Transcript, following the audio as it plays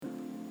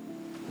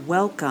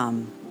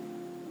Welcome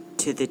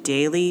to the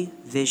Daily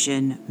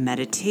Vision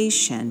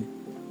Meditation.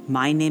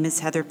 My name is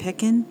Heather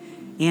Picken,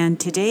 and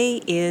today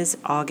is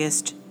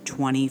August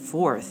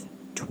 24th,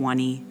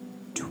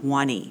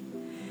 2020.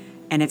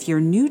 And if you're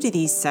new to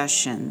these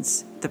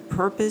sessions, the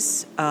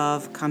purpose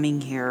of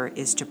coming here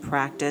is to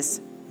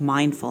practice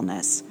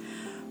mindfulness,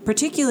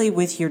 particularly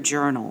with your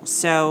journal.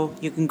 So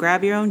you can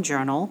grab your own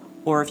journal,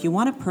 or if you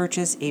want to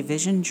purchase a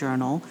vision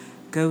journal,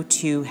 go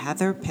to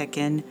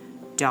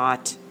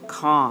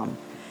heatherpicken.com.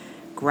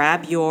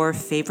 Grab your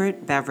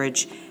favorite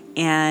beverage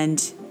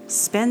and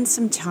spend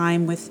some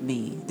time with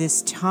me,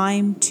 this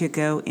time to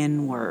go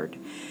inward.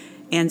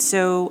 And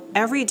so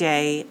every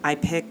day I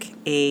pick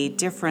a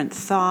different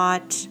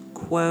thought,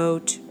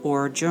 quote,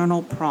 or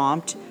journal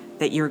prompt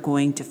that you're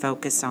going to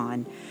focus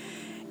on.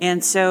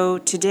 And so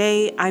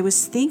today I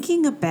was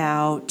thinking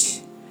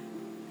about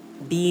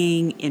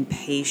being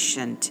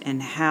impatient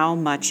and how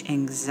much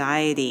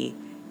anxiety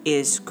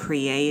is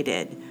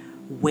created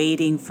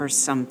waiting for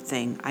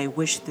something. I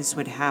wish this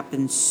would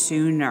happen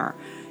sooner.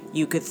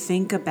 You could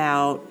think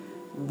about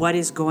what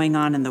is going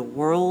on in the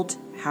world,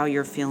 how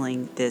you're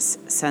feeling this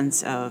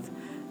sense of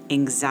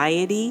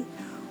anxiety,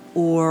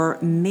 or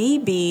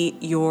maybe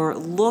you're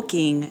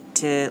looking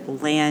to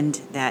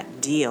land that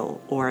deal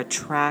or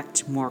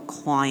attract more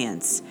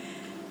clients,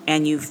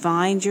 and you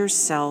find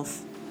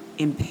yourself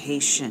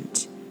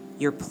impatient.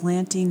 You're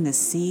planting the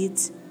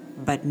seeds,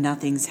 but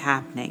nothing's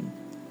happening.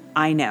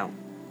 I know,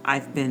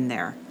 I've been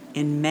there.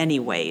 In many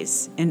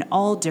ways, in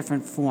all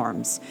different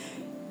forms,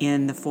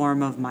 in the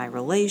form of my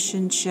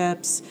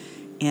relationships,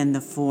 in the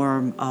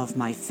form of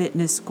my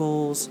fitness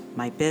goals,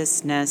 my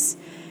business.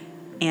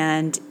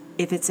 And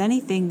if it's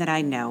anything that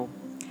I know,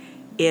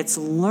 it's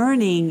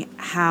learning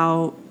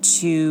how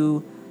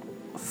to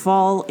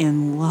fall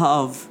in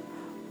love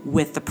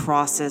with the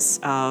process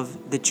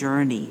of the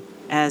journey,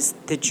 as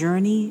the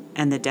journey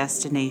and the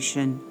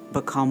destination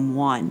become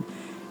one.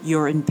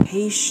 Your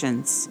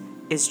impatience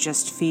is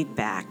just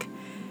feedback.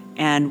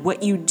 And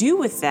what you do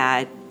with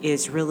that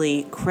is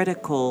really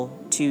critical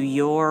to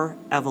your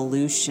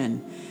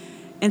evolution.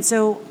 And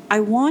so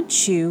I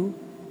want you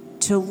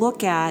to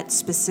look at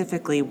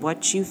specifically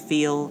what you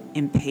feel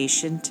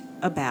impatient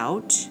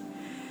about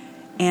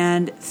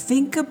and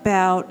think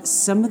about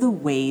some of the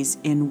ways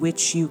in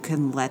which you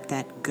can let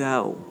that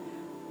go.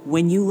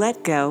 When you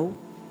let go,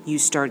 you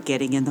start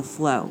getting in the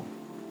flow.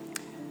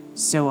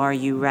 So are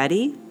you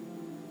ready?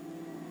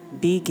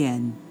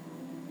 Begin.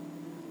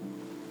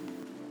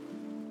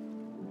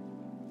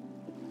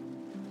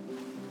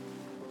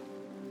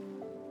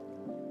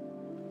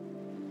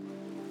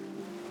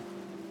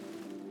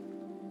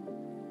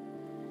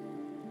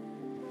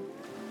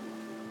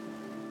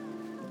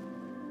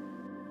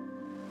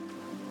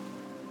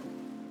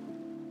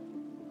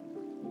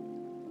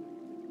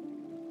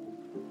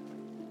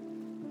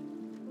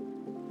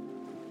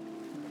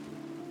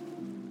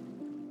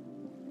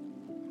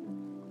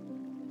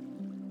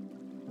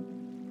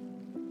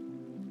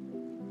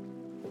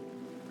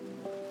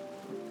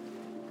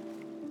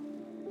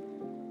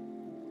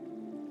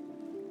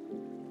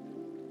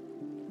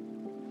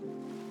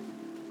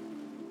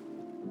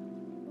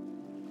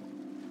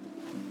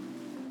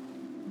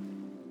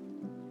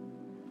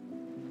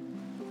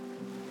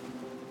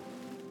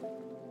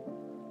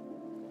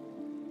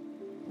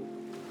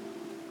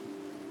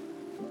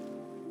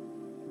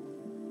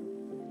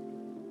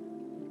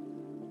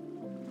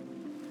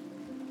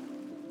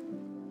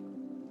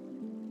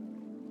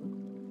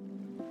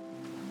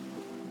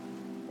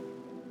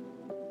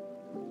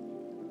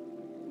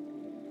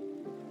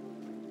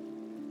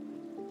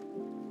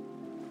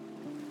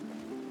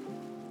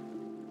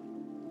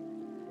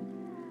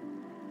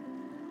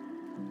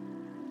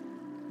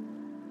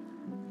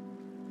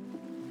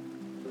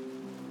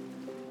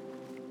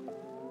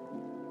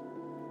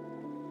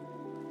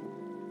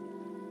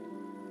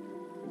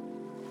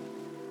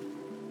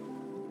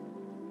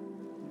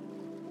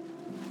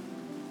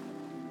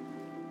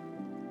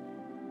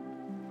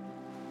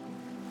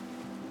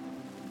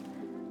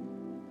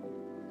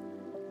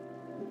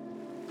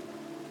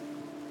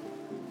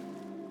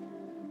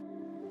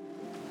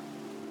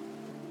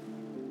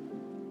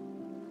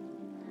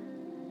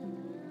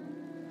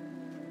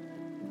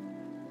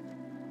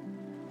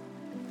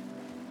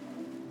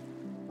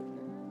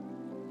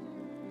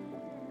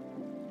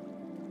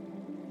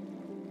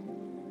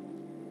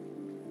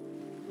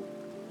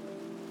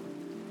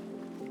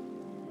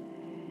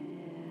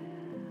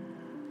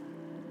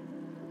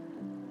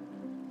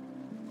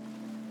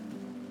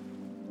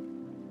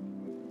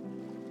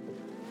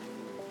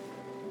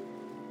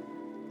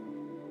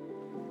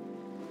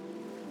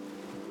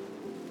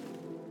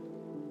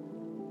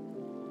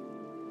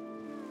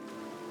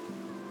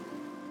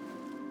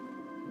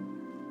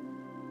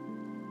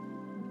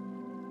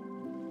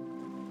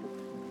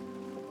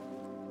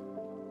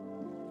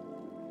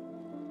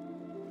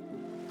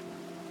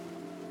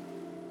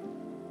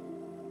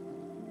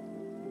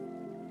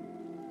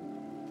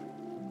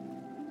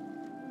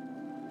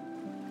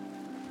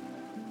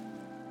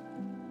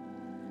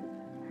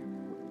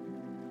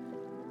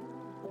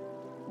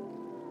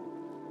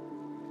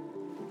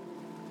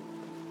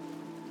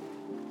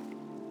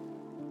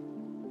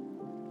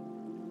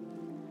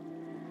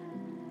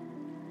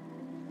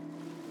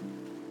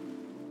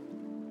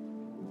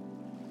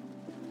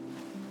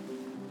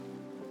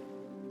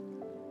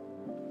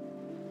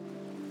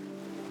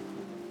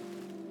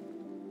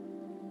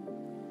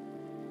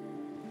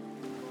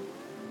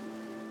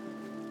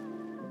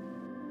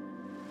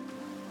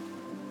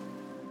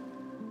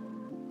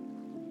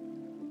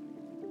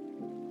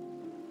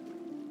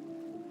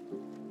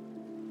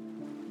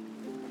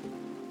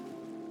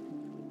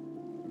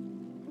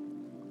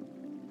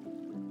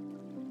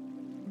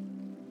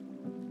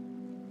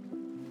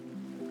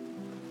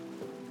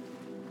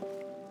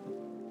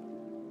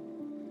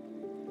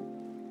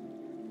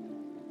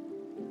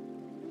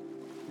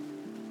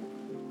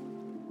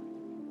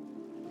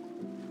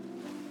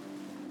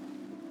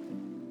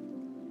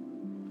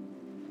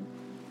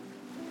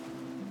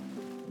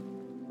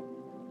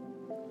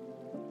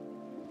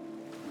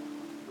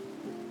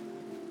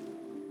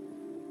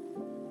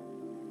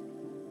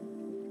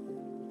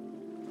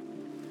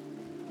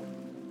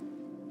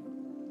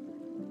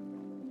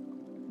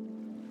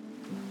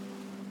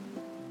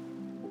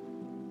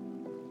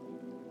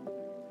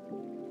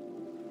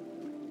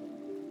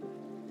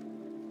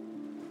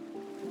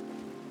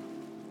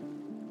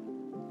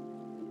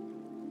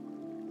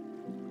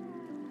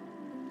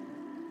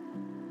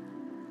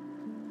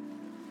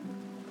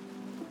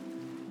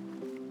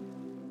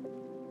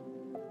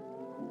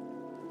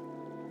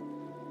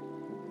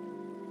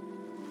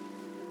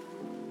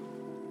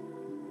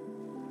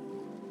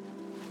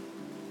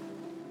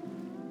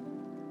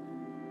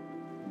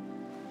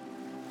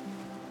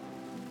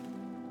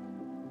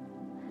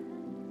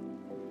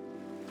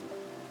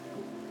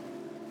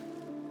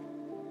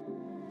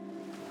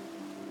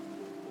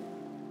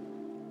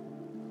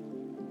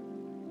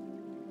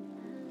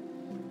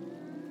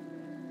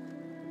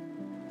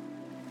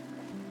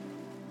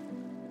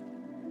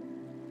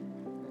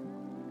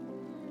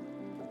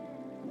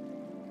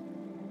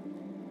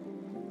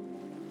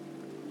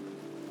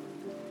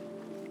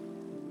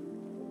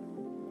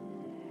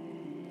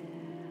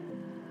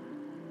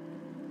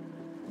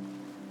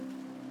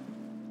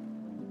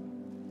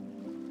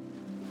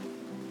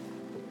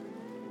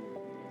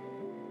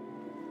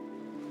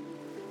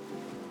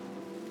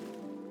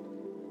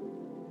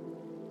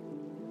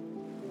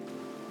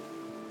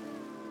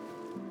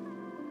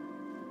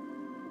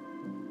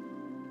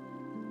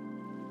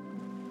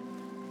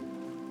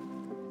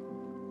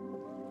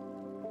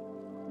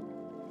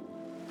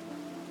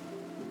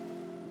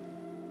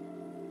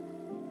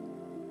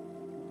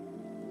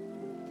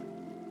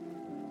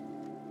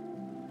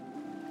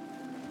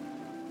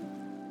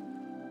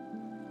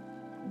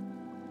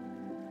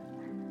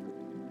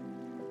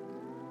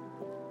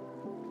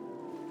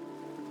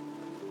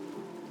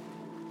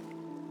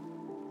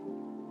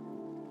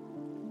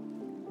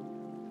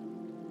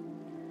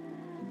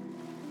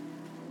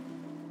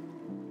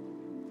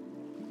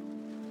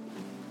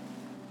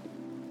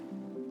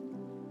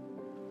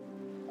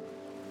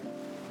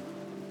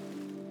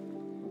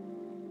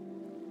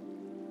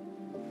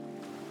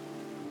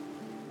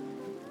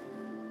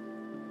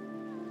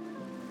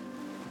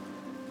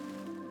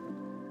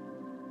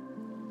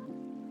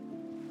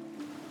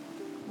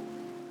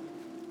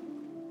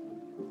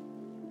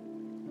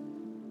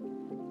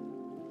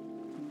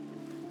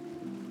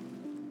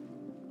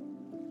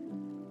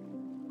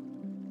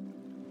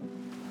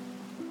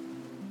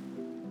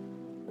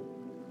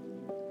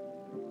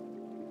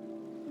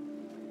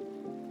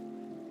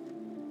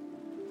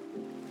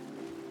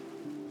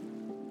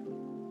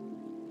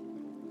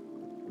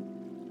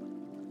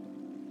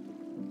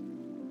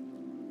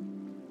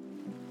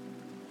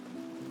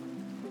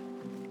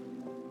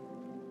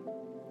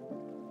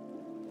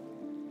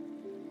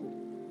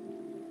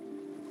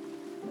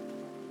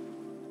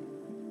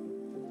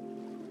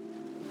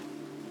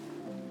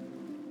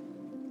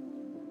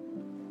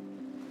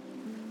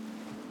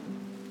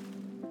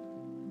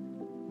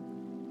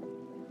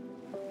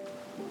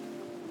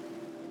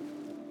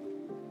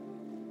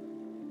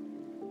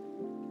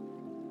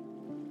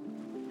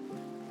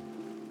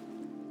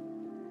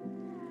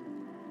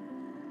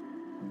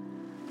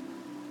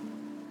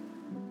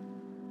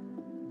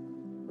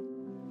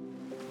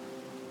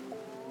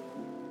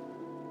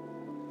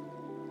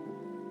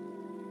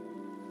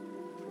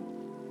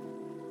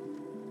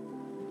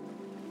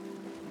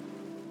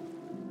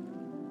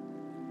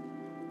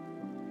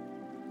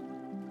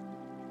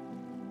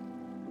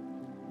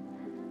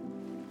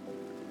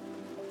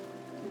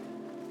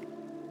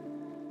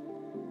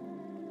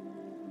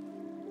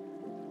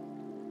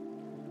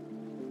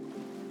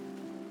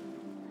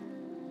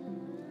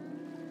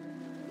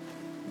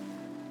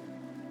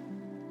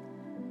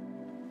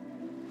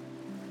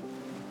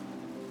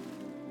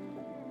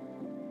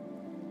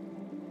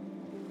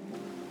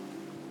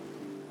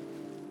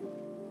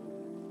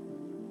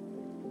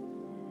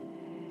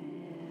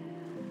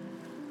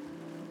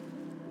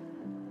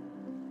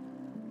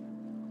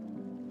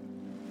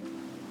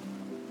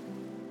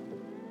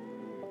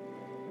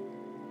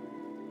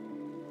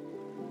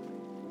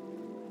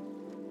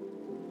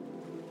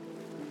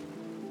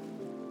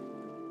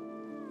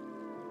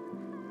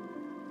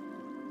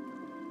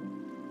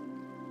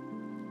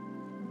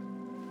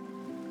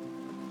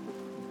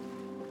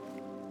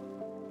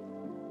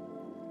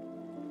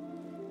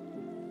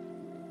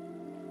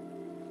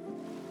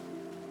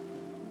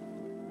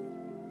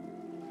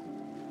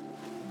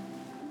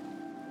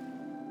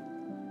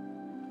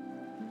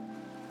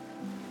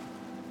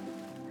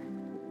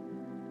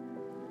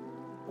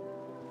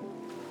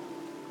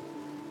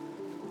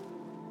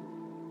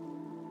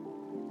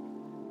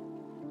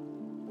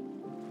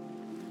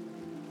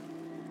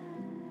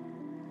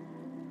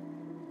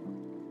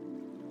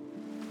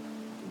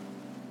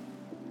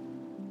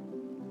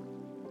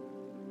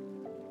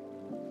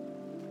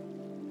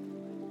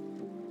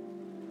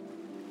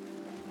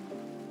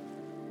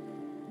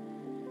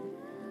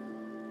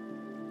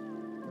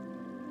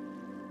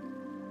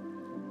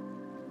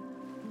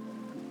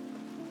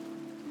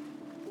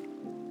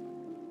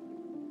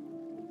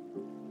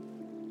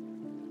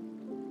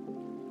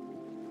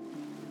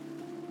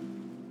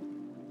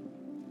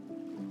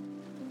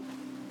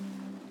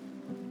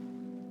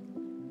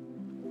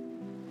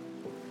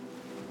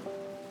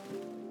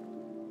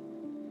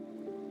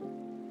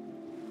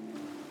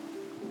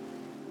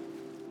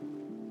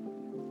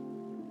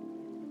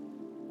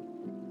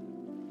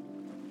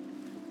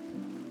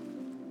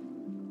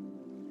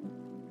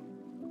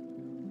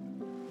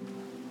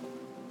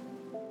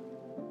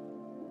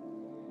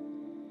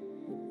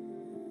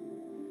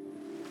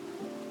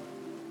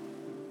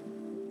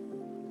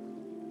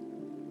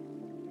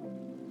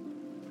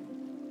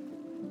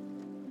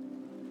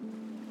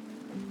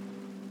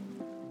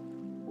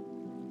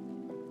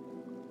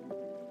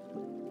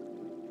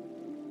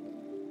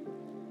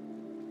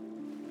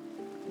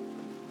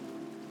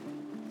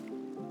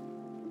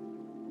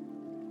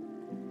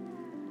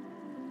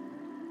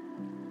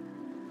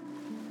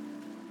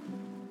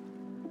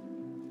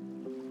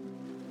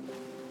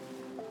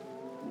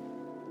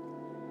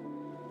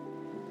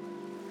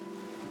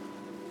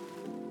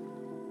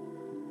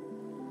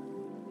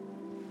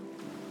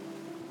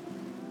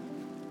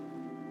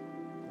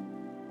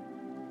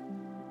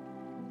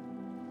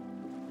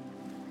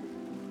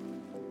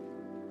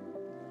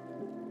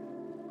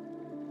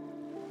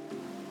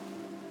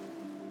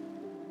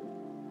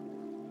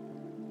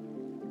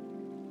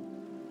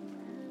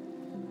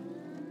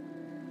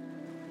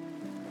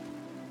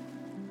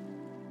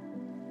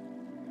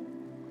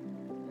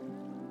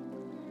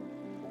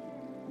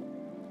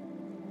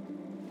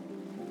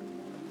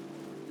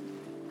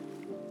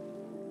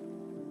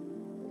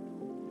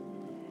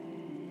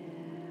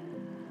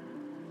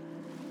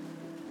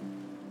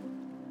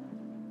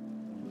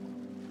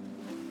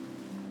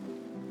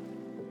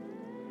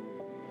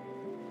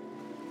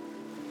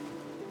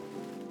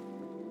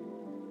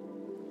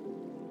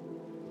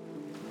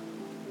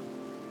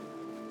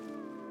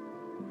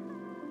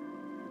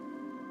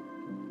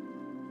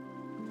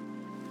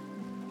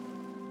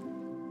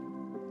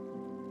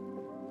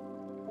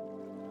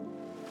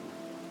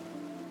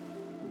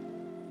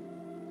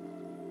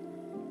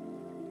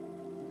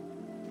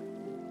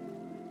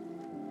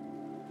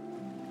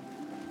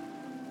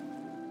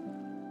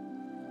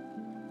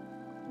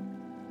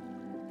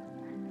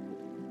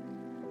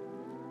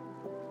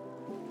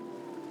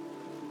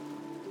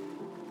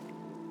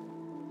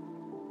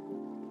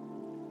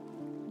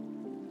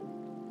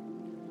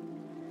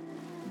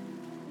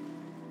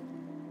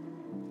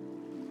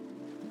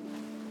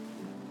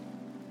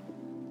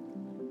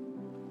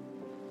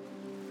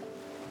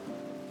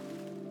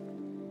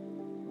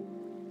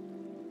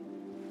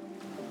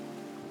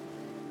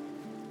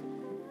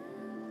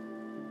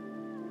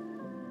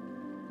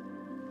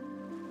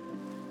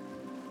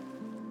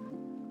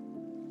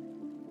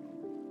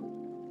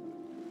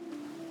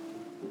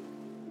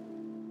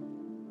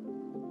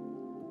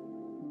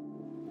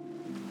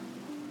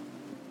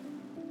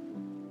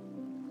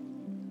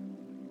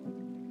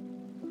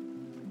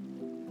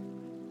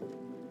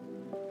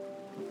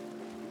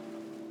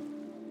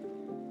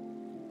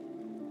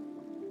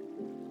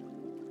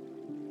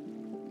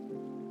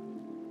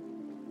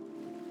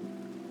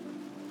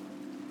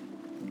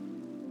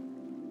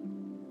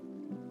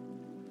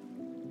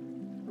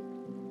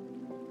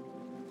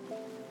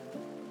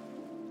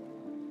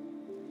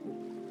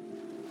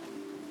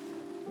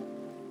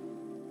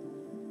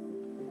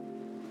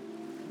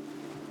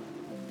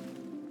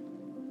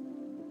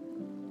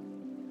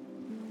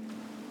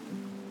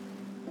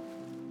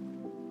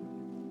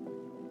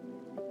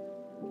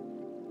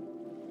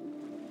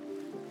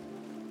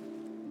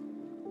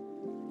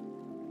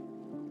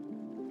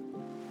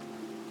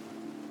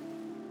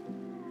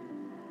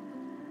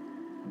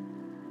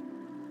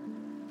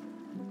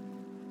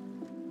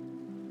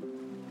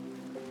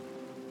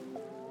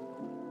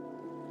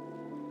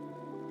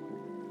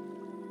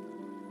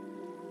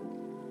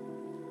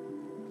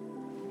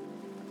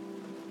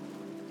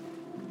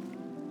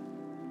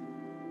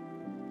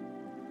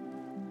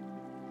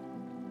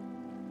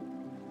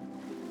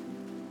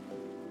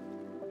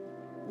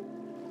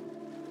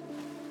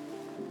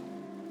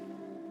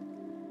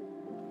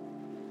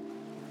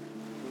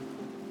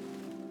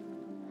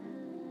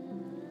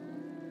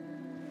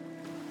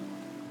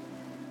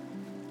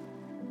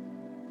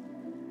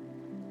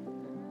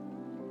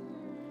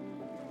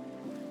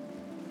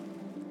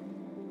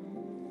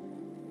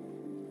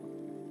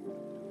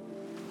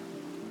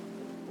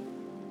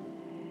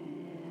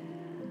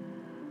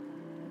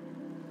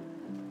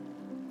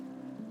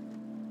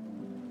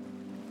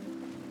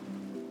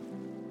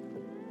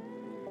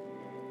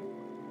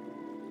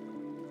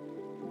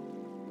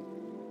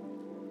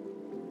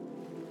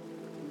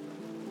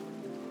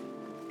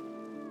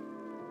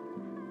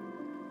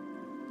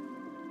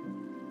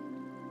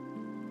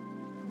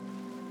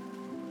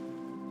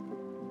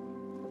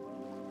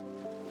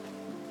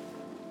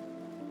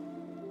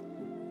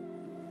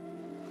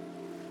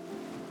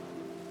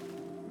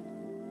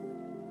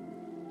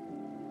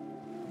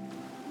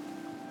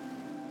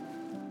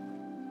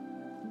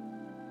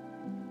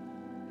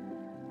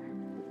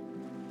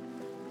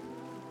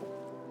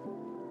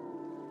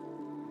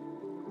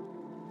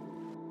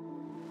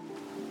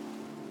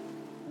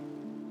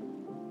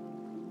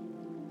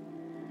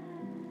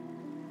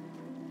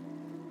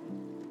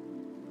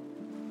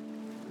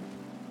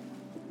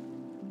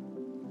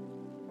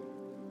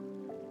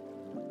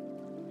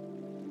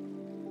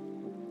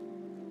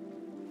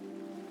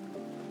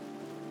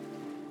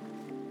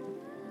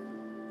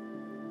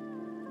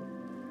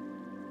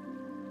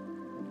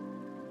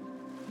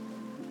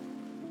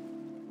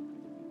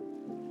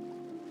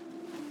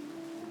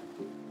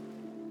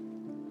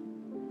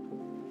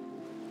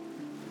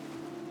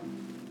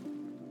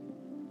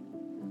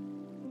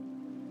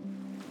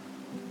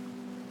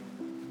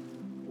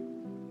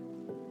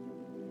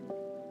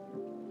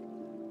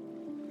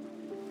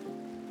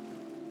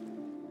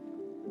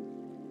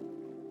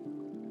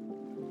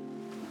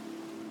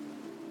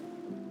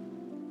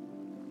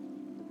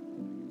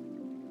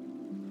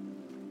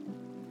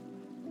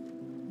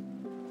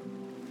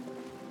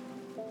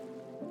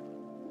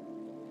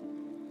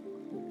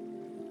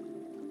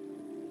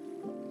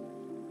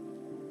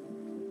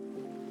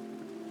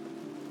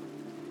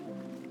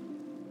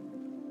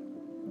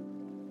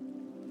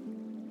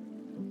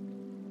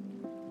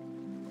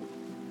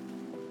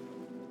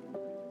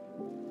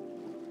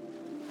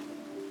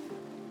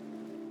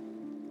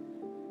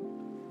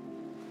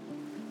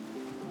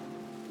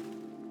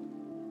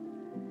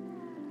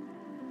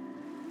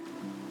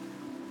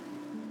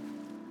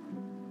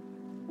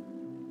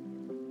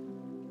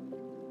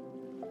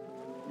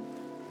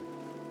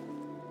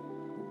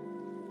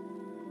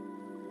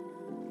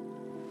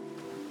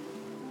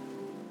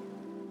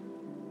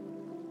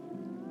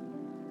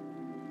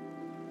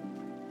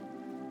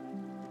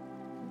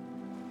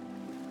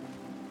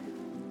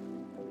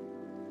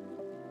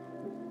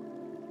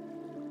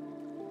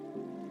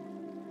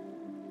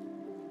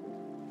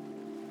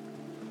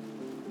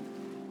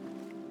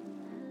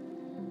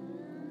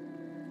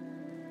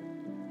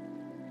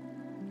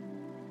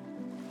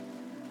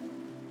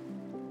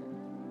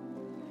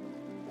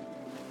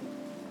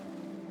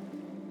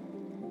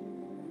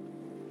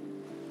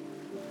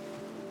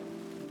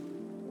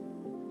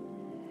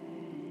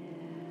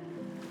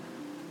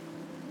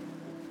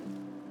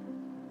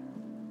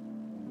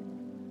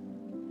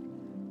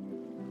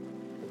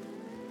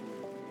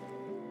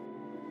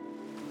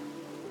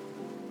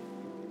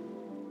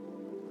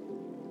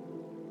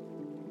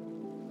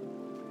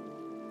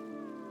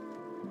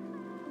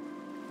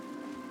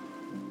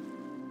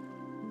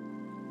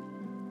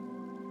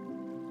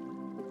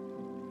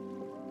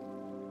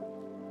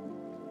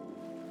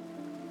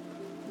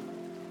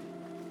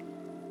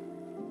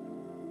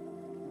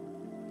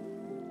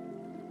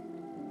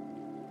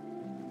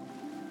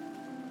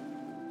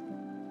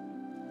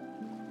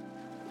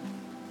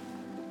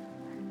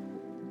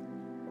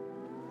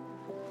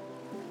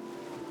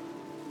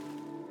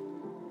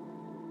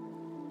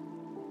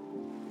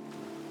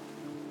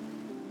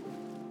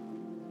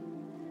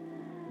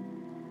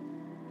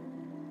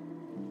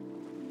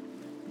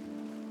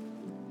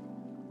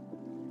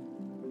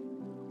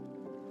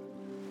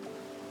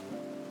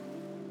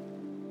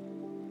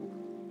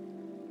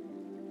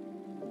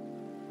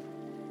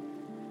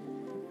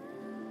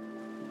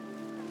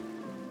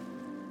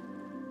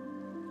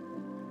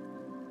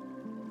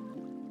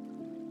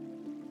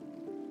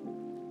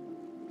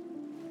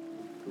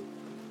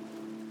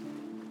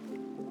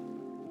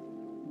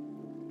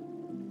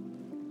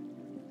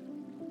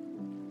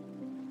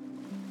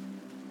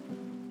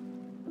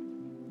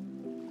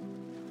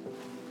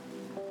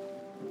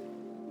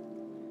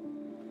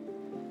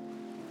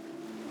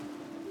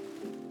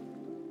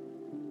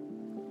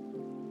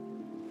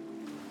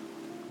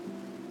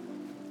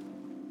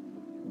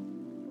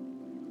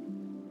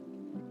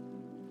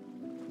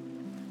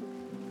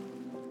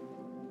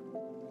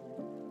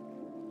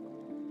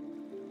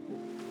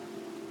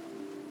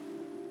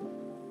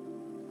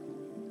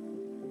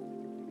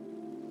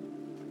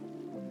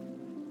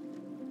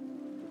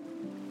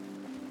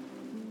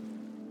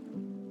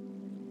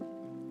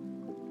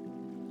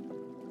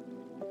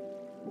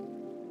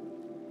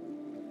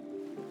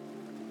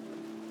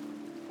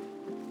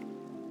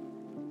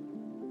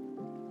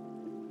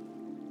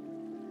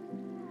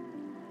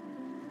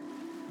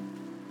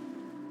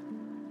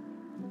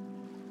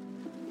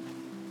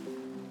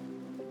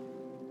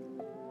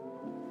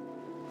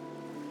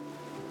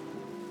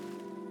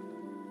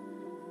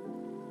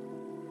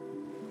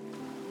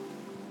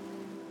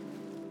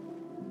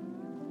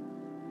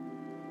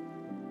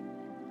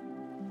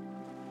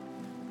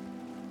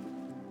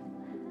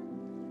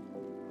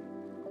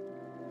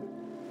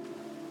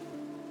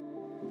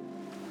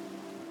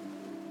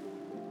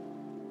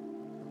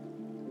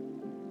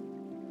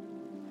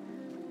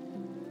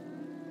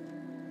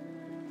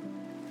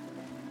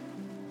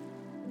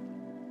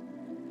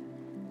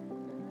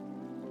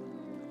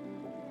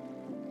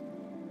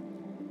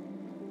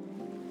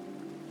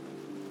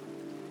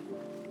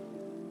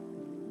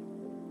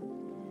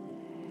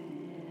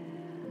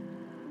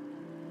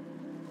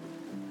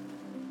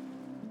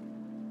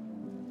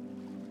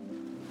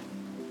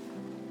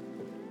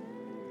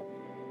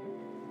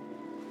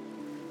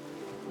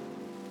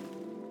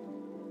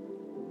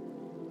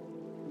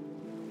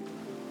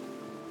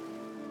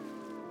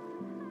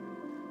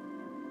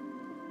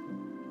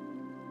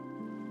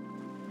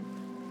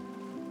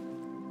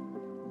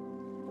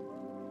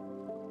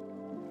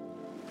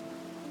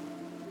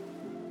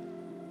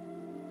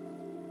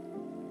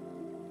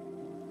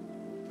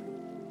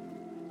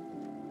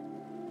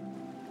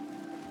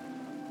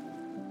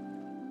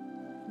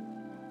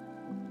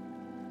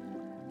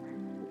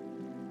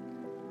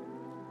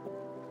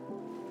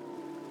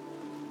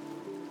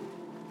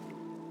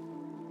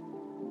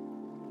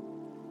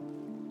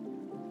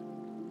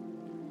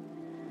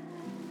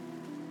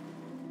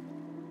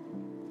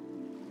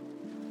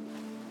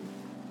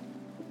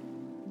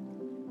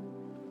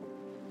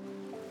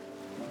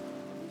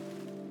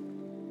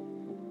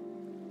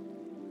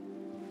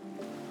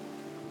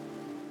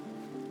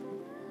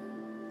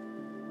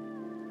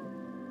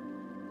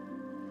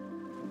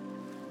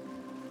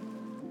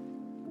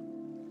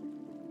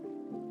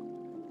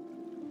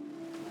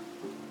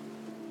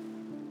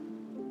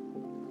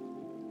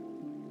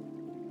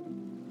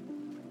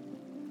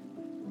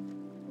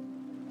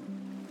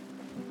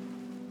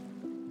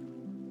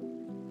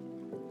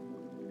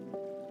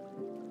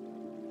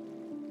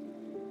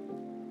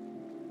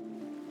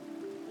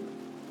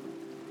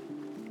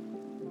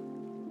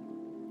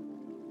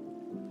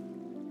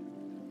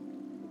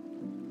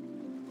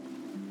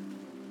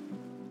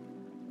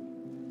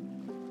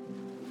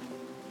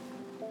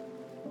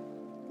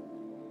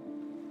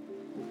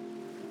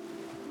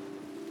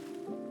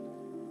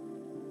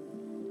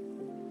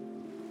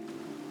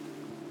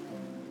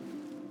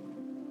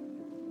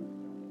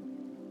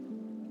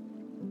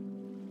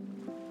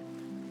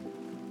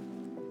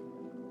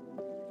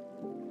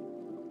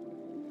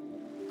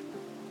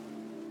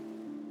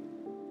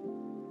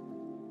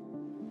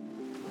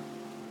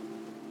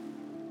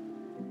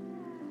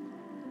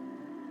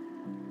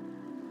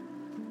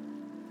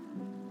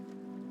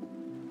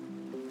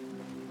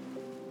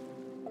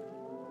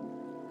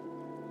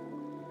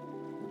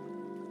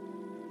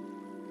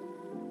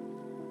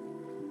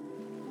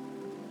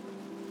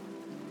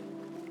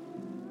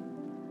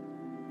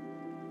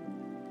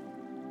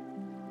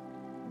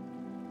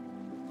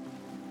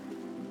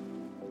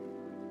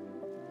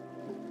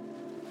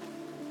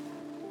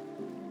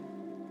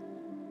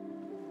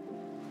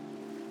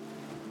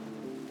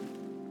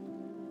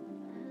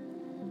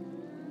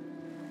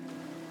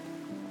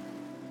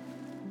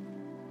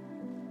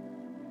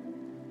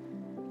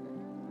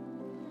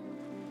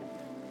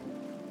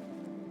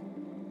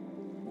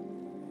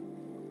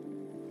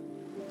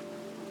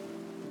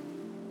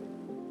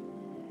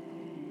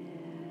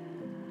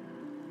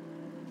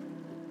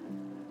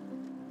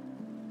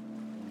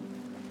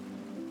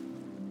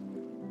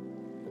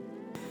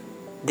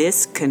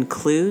 This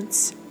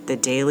concludes the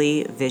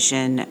Daily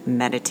Vision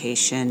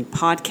Meditation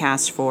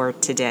podcast for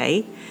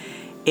today.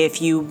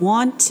 If you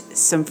want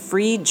some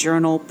free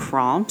journal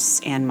prompts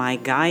and my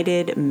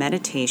guided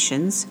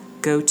meditations,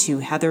 go to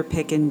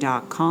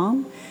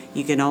heatherpicken.com.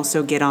 You can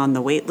also get on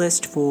the wait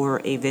list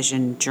for a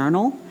vision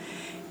journal.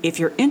 If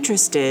you're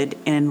interested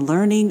in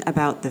learning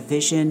about the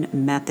Vision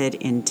Method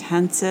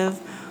Intensive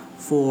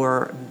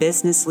for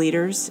business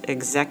leaders,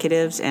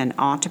 executives, and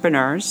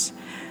entrepreneurs,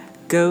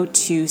 go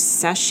to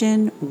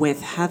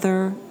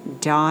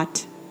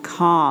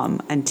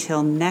sessionwithheather.com.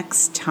 Until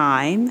next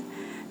time,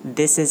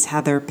 this is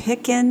Heather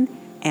Picken,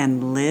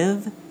 and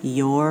live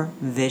your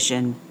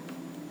vision.